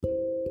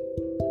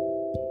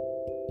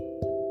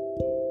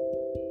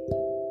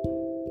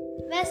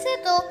वैसे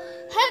तो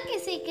हर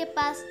किसी के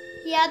पास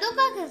यादों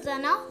का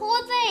खजाना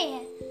होता ही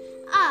है।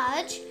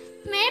 आज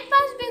मेरे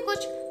पास भी कुछ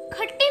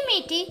खट्टी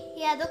मीठी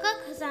यादों का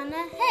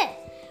खजाना है।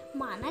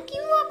 माना कि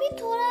वो अभी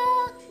थोड़ा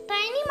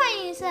टाइनी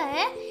माइनी सा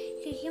है,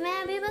 क्योंकि मैं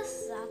अभी बस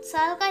 7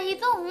 साल का ही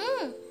तो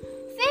हूँ।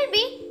 फिर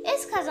भी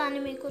इस खजाने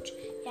में कुछ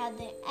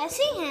यादें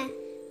ऐसी हैं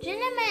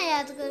जिन्हें मैं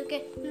याद करके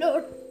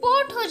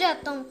लोटपोट हो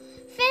जाता हूँ।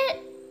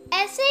 फिर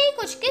ऐसे ही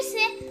कुछ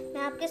किस्से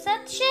मैं आपके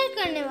साथ शेयर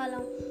करने वाला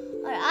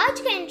हूँ। और आज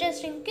का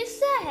इंटरेस्टिंग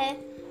किस्सा है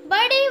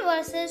बड़ी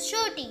वर्सेस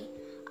छोटी।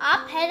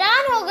 आप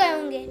हैरान हो गए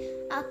होंगे,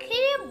 आखिर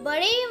ये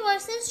बड़ी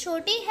वर्सेस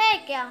छोटी है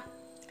क्या?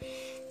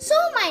 सो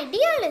माय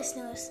डियर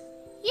लिसनर्स,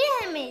 ये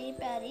है मेरी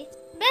प्यारी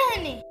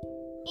बहनें।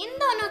 इन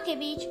दोनों के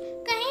बीच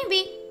कहीं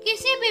भी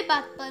किसी भी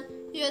बात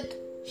पर युद्ध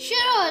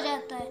शुरू हो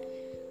जाता है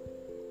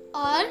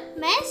और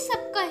मैं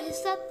सबका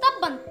हिस्सा तब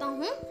बनता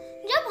हूँ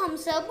जब हम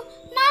सब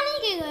नानी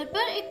के घर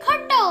पर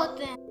इकट्ठा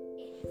होते हैं।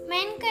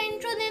 मैं इनका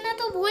इंट्रो देना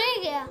तो भूल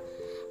ही गया।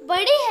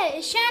 बड़ी है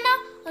ईशाना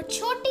और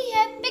छोटी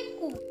है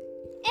पिक्कू।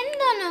 इन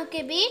दोनों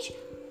के बीच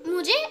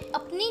मुझे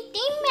अपनी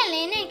टीम में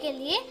लेने के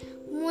लिए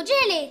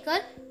मुझे लेकर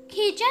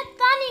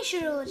खींचातानी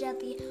शुरू हो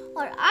जाती है।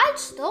 और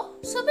आज तो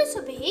सुबह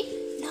सुबह ही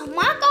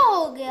धमाका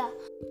हो गया।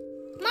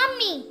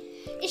 मम्मी,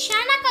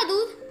 ईशाना का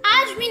दूध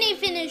आज भी नहीं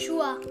फिनिश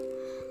हुआ।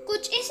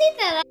 कुछ इसी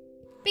तरह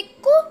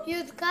पिक्कू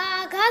युद्ध का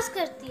आगाज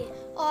करती है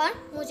और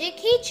मुझे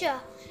खींचा।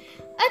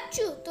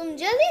 अच्छू, तुम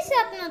जल्दी से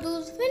अपना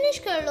दूध फिनिश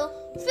कर लो,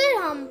 फिर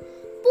हम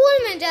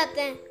पूल में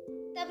जाते हैं।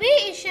 तभी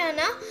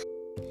ईशाना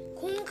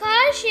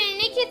खूंखार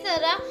शेरनी की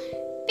तरह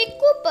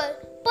पिक्कू पर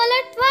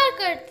पलटवार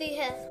करती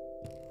है।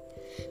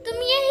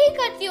 तुम यही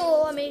करती हो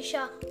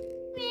हमेशा,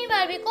 मेरी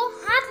बारबी को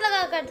हाथ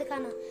लगा कर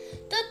दिखाना,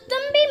 तो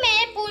तुम भी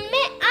मेरे पूल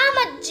में आ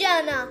मत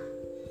जाना।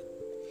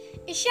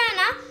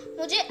 ईशाना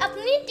मुझे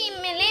अपनी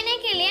टीम में लेने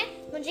के लिए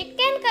मुझे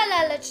कैन का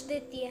लालच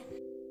देती है।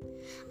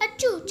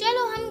 अच्छू,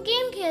 चलो हम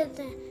गेम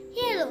खेलते हैं।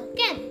 ये लो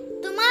कैन,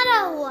 तुम्हारा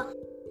हुआ।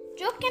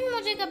 जो कैन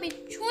मुझे कभी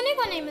छूने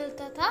को नहीं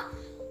मिलता था,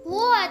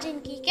 वो आज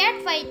इनकी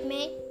कैट फाइट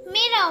में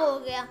मेरा हो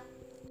गया।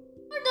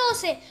 छोड़ दो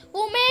उसे,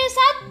 वो मेरे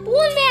साथ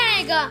पूल में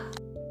आएगा।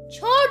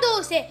 छोड़ दो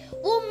उसे,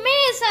 वो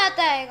मेरे साथ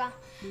आएगा।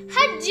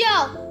 हट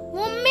जाओ,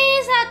 वो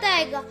मेरे साथ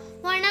आएगा,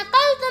 वरना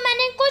कल तो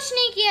मैंने कुछ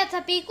नहीं किया था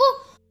पीकू,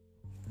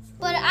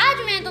 पर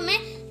आज मैं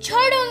तुम्हें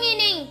छोड़ूंगी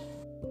नहीं।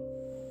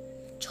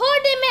 छोड़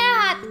दे मेरा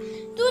हाथ,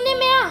 तूने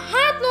मेरा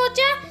हाथ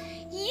नोचा।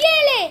 ये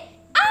ले।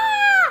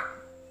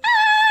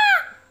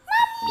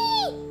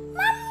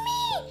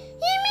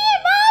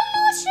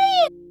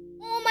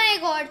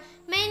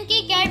 मैं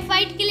इनकी कैट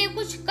फाइट के लिए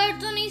कुछ कर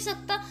तो नहीं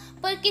सकता,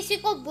 पर किसी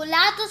को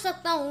बुला तो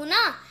सकता हूँ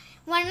ना,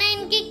 वरना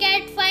इनकी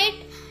कैट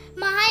फाइट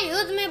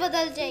महायुद्ध में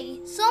बदल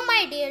जाएगी। So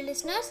my dear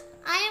listeners,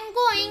 I am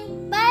going,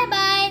 bye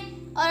bye.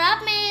 और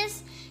आप मेरे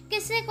इस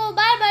किस्से को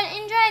बार बार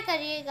एंजॉय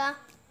करिएगा।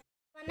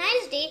 Have a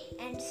nice day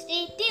and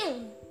stay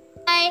tuned.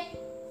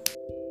 Bye.